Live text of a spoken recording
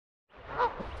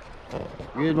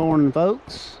Good morning,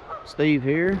 folks. Steve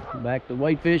here, back to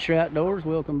Wade Fisher Outdoors.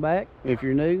 Welcome back. If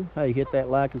you're new, hey, hit that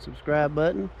like and subscribe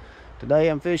button. Today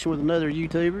I'm fishing with another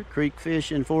YouTuber, Creek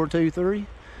Fishing 423,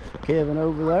 Kevin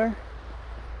over there.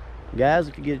 Guys,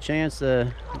 if you get a chance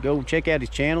to go check out his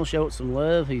channel, show it some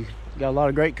love. He's got a lot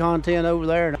of great content over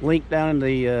there. Link down in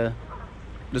the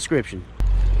description.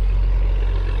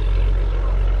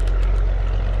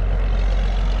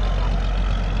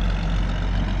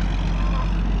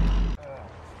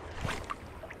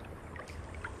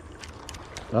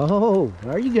 Oh,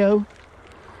 there you go.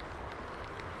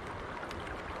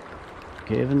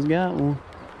 Kevin's got one.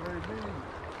 Very big.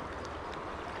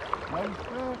 Nice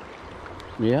stuff.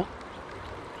 Yeah.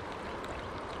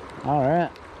 All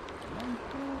right. Nice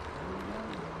stuff.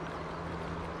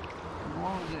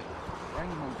 What was it?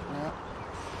 Rainbow trout.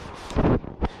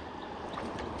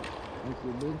 Think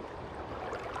we're big.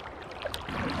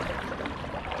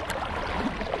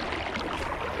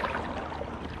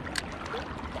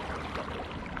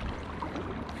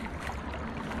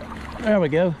 There we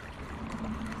go.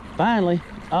 Finally.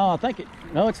 Oh, I think it.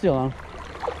 No, it's still on.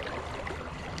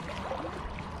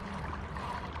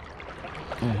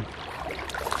 Okay.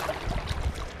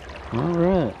 All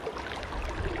right.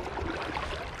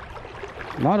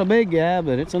 Not a big guy,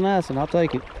 but it's a nice one. I'll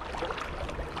take it.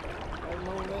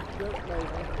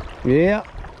 Yeah.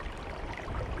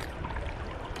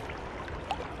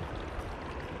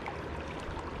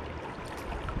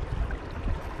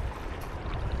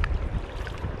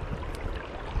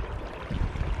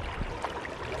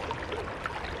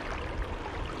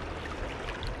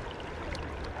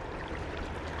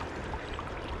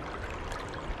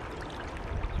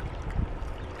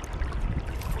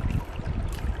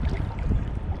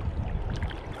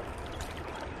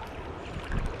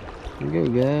 There you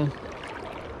go, guys.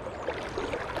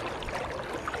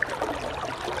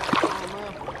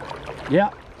 Yeah.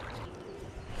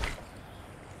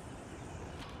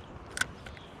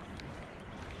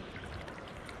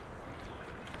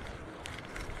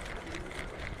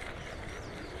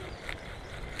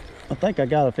 I think I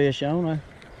got a fish on there.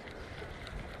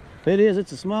 If it is,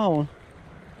 it's a small one.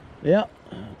 Yep.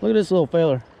 Look at this little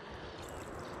feller.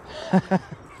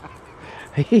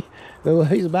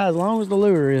 He's about as long as the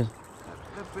lure is.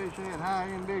 That fish had high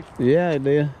end dish. Yeah, it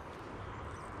did.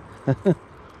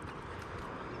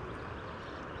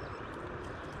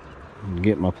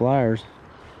 Get my pliers.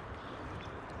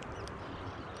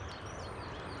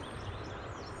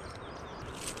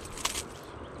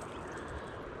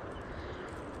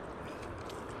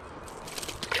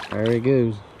 There he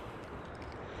goes.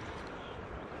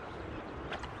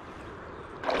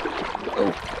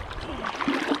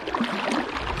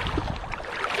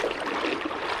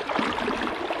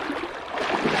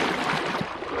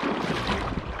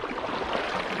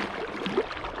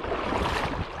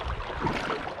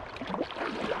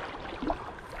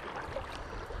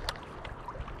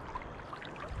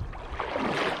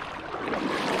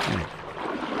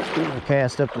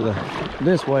 Cast up to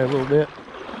this way a little bit.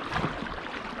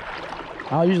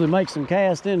 I'll usually make some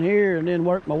cast in here and then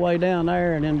work my way down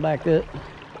there and then back up.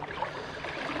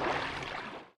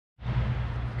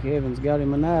 Kevin's got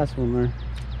him a nice one there.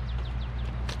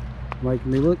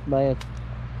 Making me look bad.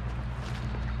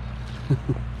 I'm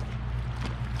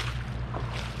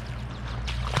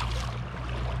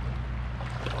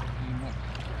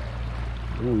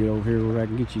gonna get over here where I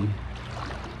can get you.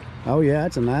 Oh yeah,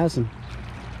 that's a nice one.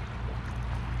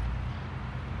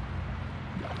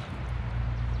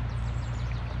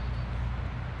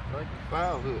 Like a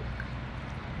foul hook.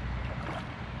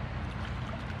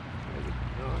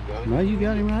 No, you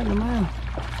got him right in the mouth.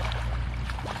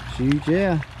 Shoot,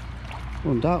 yeah.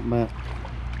 What I'm talking about.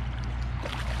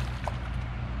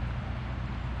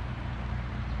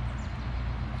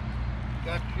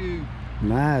 Got you.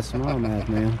 Nice smallmouth,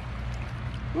 man.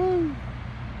 Woo.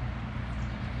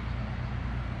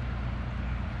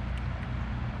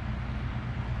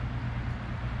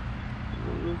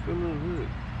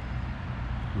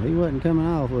 He wasn't coming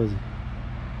off, was he?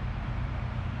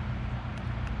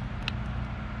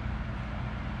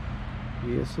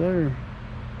 Yes, sir.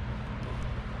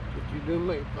 But you do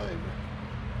me a favor.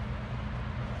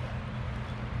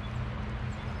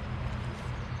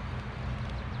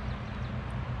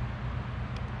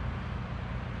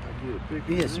 I get a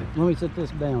picture. Yes, sir. Let me set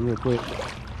this down real quick.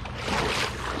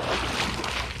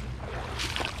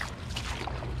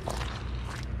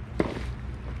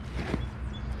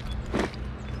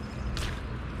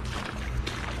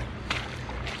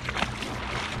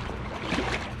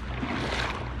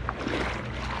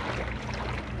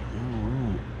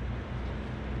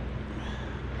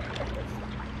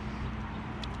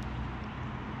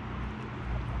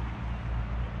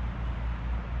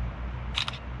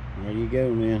 There you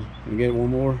go, man. You get one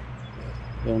more?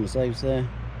 Go on the safe side.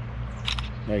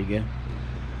 There you go.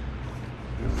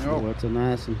 Oh, that's a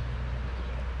nice one.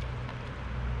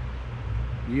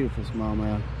 Beautiful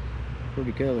smallmouth.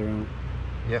 Pretty color on it.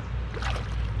 Yeah.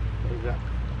 There's that.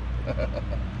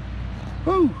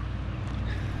 Woo!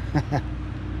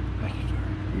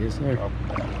 Yes, sir. Oh.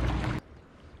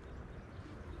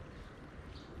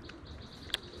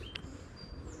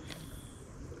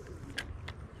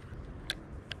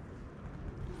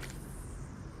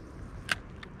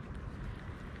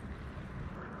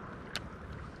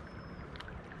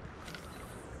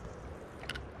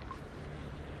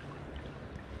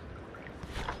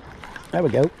 There we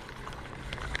go.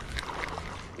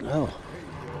 Oh.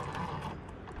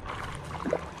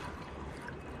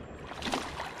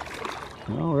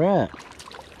 All right.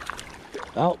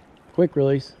 Oh, quick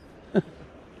release.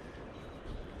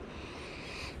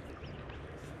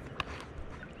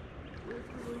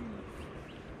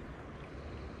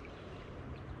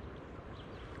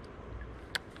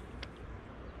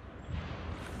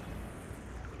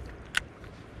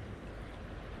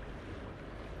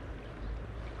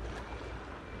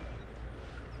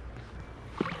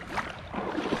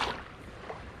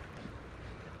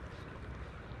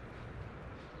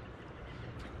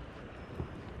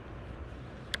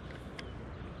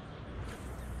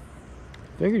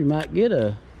 Figured you might get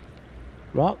a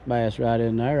rock bass right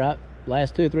in there. Right,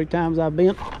 last 2 or 3 times I've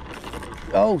been.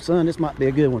 Oh, son, this might be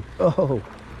a good one. Oh.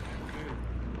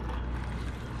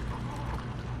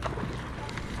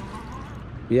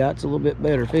 Yeah, it's a little bit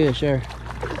better fish there.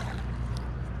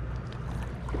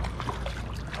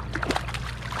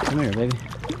 Come here, baby.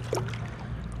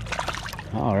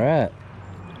 All right.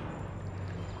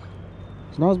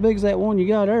 It's not as big as that one you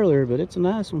got earlier, but it's a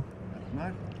nice one. That's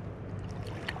nice.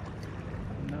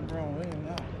 Nothing wrong with him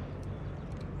now.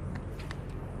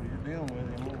 You're dealing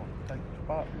with him, more. Take the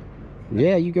spot.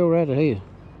 Yeah, you go right ahead.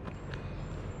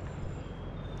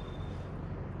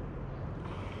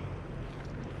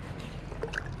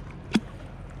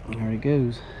 There he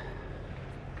goes.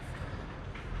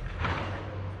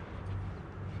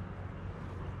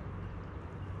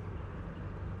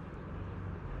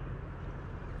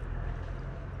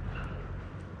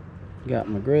 Got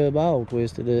my grub all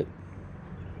twisted up.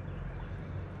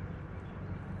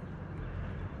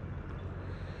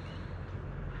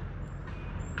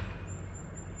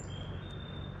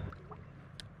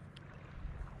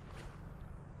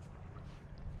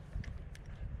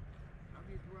 I'll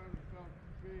get you running across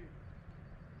the fish.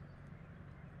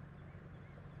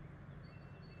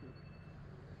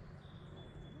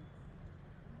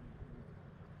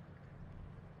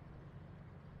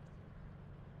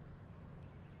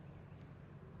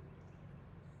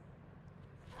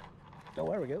 Oh,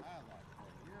 there we go. You ever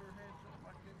had something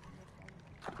like this in your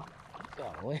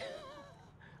phone? Golly.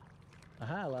 A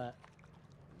highlight.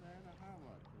 Man, a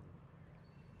highlight.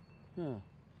 Huh.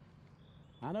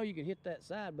 I know you can hit that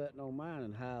side button on mine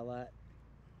and highlight.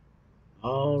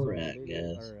 All Send a right,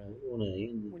 video, guys. or We're going to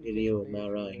end the when you catch a video fish about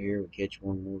or right whatever. here. We catch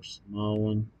one more small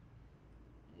one.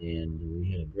 And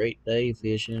we had a great day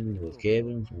fishing with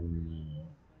Kevin from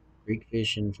Creek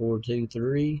Fishing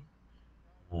 423.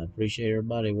 I appreciate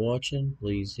everybody watching.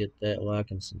 Please hit that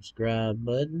like and subscribe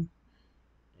button.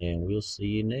 And we'll see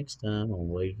you next time on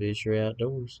Wade Fisher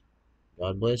Outdoors.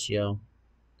 God bless y'all.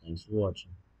 Thanks for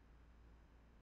watching.